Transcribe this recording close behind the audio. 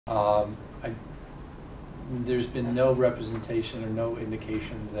There's been no representation or no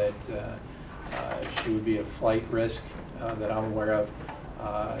indication that she would be a flight risk that I'm aware of.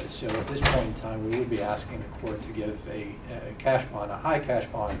 So at this point in time, we would be asking the court to give a cash bond, a high cash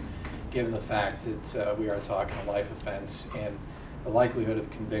bond, given the fact that we are talking a life offense, and the likelihood of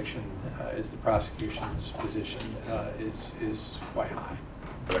conviction, as the prosecution's position, is quite high.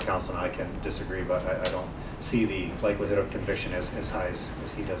 The counsel and I can disagree, but I don't see the likelihood of conviction as high as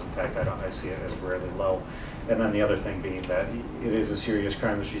he does. In fact, I see it as rarely low. And then the other thing being that it is a serious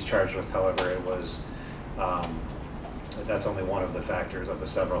crime that she's charged with. However, it was that's only one of the factors, of the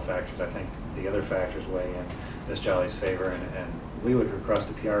several factors. I think the other factors weigh in Ms. Joly's favor, and we would request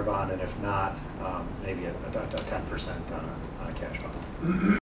a PR bond, and if not, maybe a 10% on a cash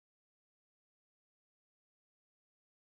bond.